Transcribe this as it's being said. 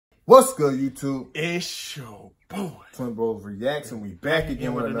What's good, YouTube? It's your boy Twin Bros Reacts, and we back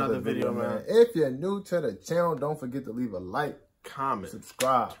again with another video, man. If you're new to the channel, don't forget to leave a like, comment,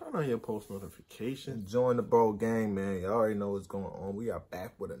 subscribe, turn on your post notifications, join the bro gang, man. You already know what's going on. We are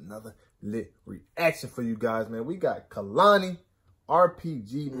back with another lit reaction for you guys, man. We got Kehlani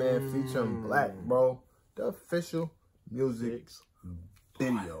RPG, man, featuring Black, bro. The official music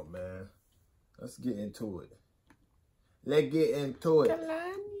video, man. Let's get into it. Let's get into it.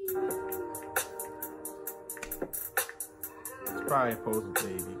 It's probably post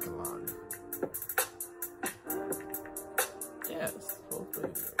baby Kehlani. Yes, post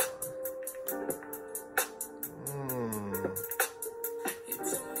baby. You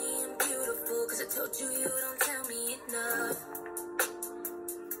told me I'm beautiful, cause I told you you don't tell me enough.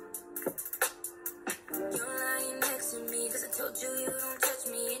 You're lying next to me, cause I told you you don't touch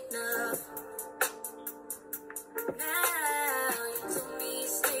me enough. Now you told me you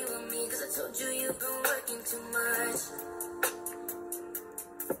stay with me, cause I told you you've been working too much.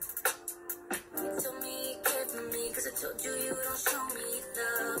 You told me you cared for me, cause I told you you don't show me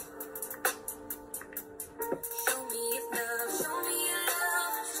love. Show me love, show me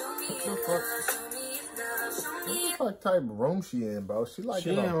love, show me love, show me love, show me love. What the fuck type of room she in, bro? She like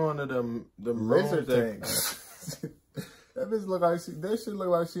in one of the lizard tanks. That bitch look like that shit look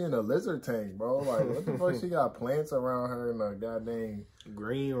like she in a lizard tank, bro. Like, what the fuck? She got plants around her in a goddamn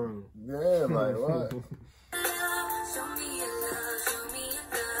green room. Yeah, like what? Show me your love, show me your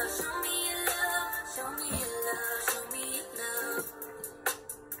love, show me your love, show me your love, show me your love.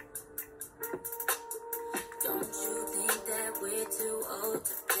 Don't you think that we're too old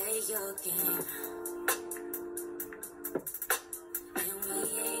to play your game? And we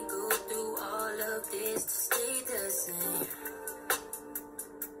ain't go through all of this to stay the same.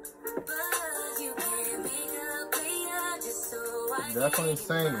 But you can't make a player just so I Definitely get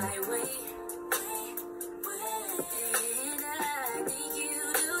singing. my way. And I think you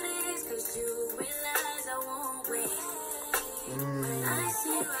do this cause you realize I won't wait. I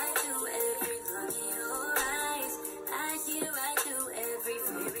see right through every look in your eyes. I see right through every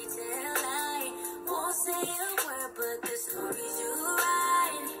fairy tale lie. Won't say a word, but the stories you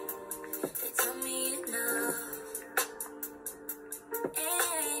write, they tell me enough.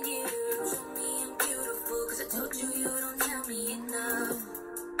 And you told me I'm beautiful, cause I told you you don't tell me enough.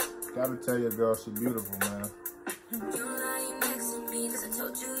 Gotta tell your girl she beautiful, man. You're lying next to me, cause I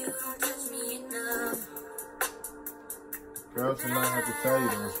told you you don't touch me enough. Girl should not have to tell you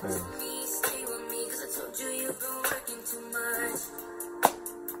those things. Please stay with me, cause I told you you've been working too much.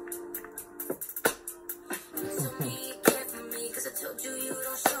 You told me you cared for me, cause I told you you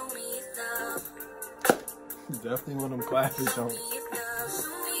don't show me love. Definitely one of them classic Show songs. me your love,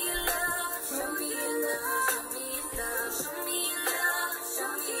 show me your love, show me your love, show me your love, show me your love, show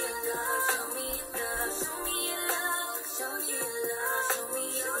me your love, show me your love, show me your love, show me your love, show me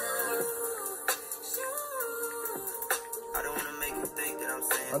your love. I don't wanna make you think that I'm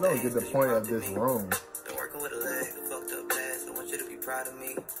saying I don't get the point of this room. been working with a leg, a fucked up past. I want you to be proud of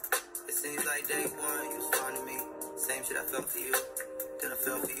me. It seems like day one, you was fond of me. Same shit I felt for you, then I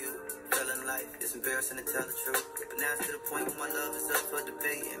felt for you. Fell in life, it's embarrassing to tell the truth. But now it's to the point where my love is up for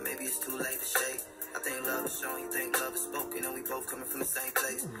debate, and maybe it's too late to shake. I think love is shown, you think love is spoken, and we both coming from the same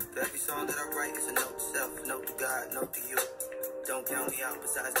place. But every song that I write is a note to self, note to God, note to you. Don't count me out,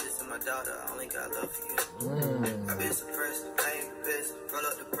 besides this and my daughter, I only got love for you. I've been suppressed, I ain't pissed. Roll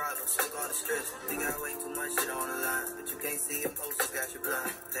up the problem, smoke all the stress. Think I way too much shit on the line, but you can't see your posters, got you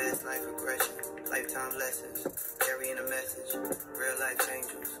blind. Past life regression, lifetime lessons, carrying a message. Real life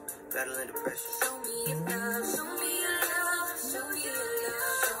angels, battling depression. Show me your love, show me your love, show me your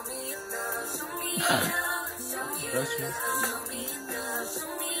love, show me your love, show me your love, show me your love, show me your love,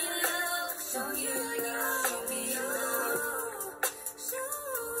 show me your love, show me your love, show me your love.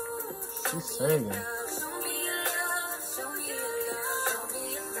 She's singing. Show me your love, show me your love, show me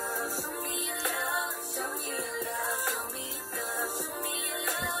your love, show me your love, show me your love, show me your love, show me your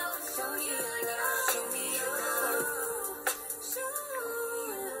love, show me your love, show me your love, show me your love.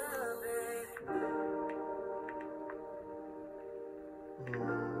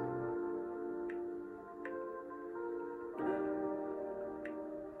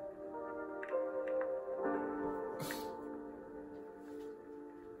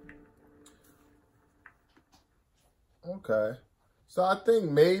 Okay. So I think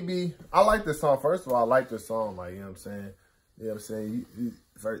maybe I like this song. First of all, I like this song. Like, you know what I'm saying? You know what I'm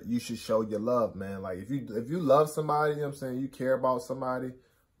saying? You should show your love, man. Like, if you love somebody, you know what I'm saying, you care about somebody,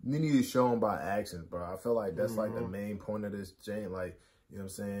 you need to show them by actions, bro. I feel like that's like the main point of this chain. Like, you know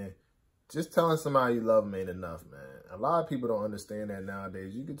what I'm saying? just telling somebody you love them ain't enough, man. A lot of people don't understand that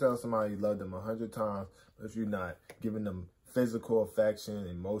nowadays. You can tell somebody you love them 100 times, but if you're not giving them physical affection,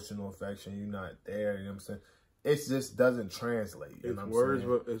 emotional affection, you're not there, you know what I'm saying? It just doesn't translate. You know what I'm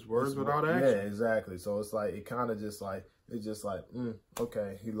saying? It's words without action. Yeah, exactly. So it's like, it kind of just like, it's just like,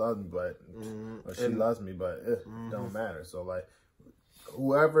 okay, he loves me, but, or she loves me, but it don't matter. So like,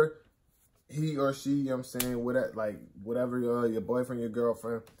 whoever, he or she, you know what I'm saying, whatever your boyfriend, your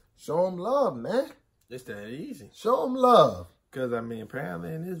girlfriend, show them love, man. It's that easy. Show them love. Because, I mean,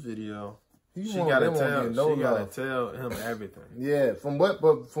 apparently in this video, she won't gotta love. tell him everything. Yeah, from what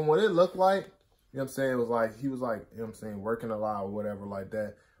it looked like, you know what I'm saying, it was like, he was like, you know what I'm saying, working a lot or whatever like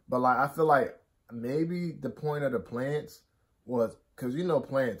that. But like, I feel like maybe the point of the plants was, because you know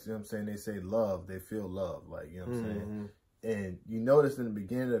plants, you know what I'm saying, they say love, they feel love, like, you know what I'm saying. And you notice in the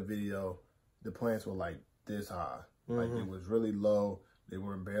beginning of the video, the plants were like this high. Like, it was really low. They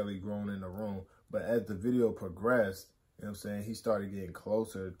weren't barely grown in the room. But as the video progressed, you know what I'm saying, he started getting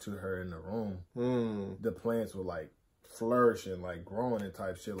closer to her in the room. The plants were like flourishing, like growing and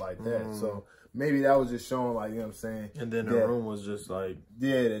type shit like that. So maybe that was just showing, like, you know what I'm saying. And then the room was just like,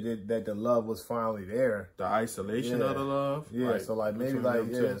 yeah, that the love was finally there. The isolation of the love. Yeah, like, so like maybe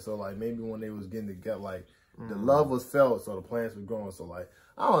like, so like maybe when they was getting together, like the love was felt, so the plants were growing. So like,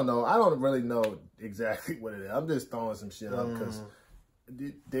 I don't know. I don't really know exactly what it is. I'm just throwing some shit up because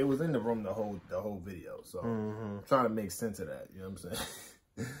they was in the room the whole video. So I'm trying to make sense of that. You know what I'm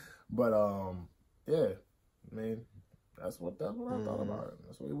saying? But yeah, I mean, that's what I thought about it.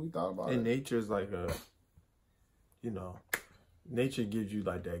 That's what we thought about it. And nature's like a, you know, nature gives you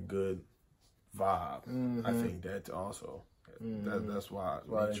like that good vibe. I think that's also that's why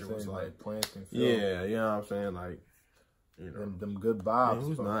nature was like plants can feel. Yeah, you know what I'm saying? Like, you know, them good vibes. Man,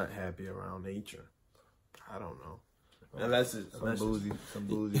 who's not happy around nature? I don't know. Unless it's some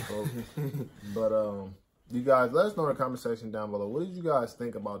boozy folks. But you guys, let us know in the comment section down below. What did you guys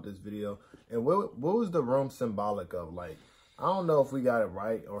think about this video? And what was the room symbolic of? Like, I don't know if we got it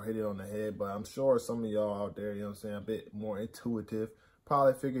right or hit it on the head, but I'm sure some of y'all out there, you know what I'm saying, a bit more intuitive,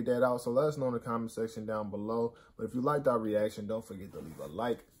 probably figured that out. So let us know in the comment section down below. But if you liked our reaction, don't forget to leave a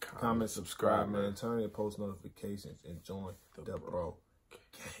like, comment, subscribe, man. Turn on your post notifications and join the bro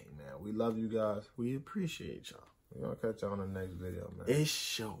gang, man. We love you guys. We appreciate y'all. We're going to catch y'all on the next video, man.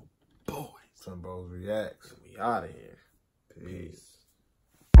 It's your boys. Some Bros Reacts. We out of here. Peace.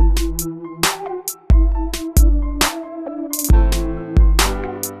 Peace.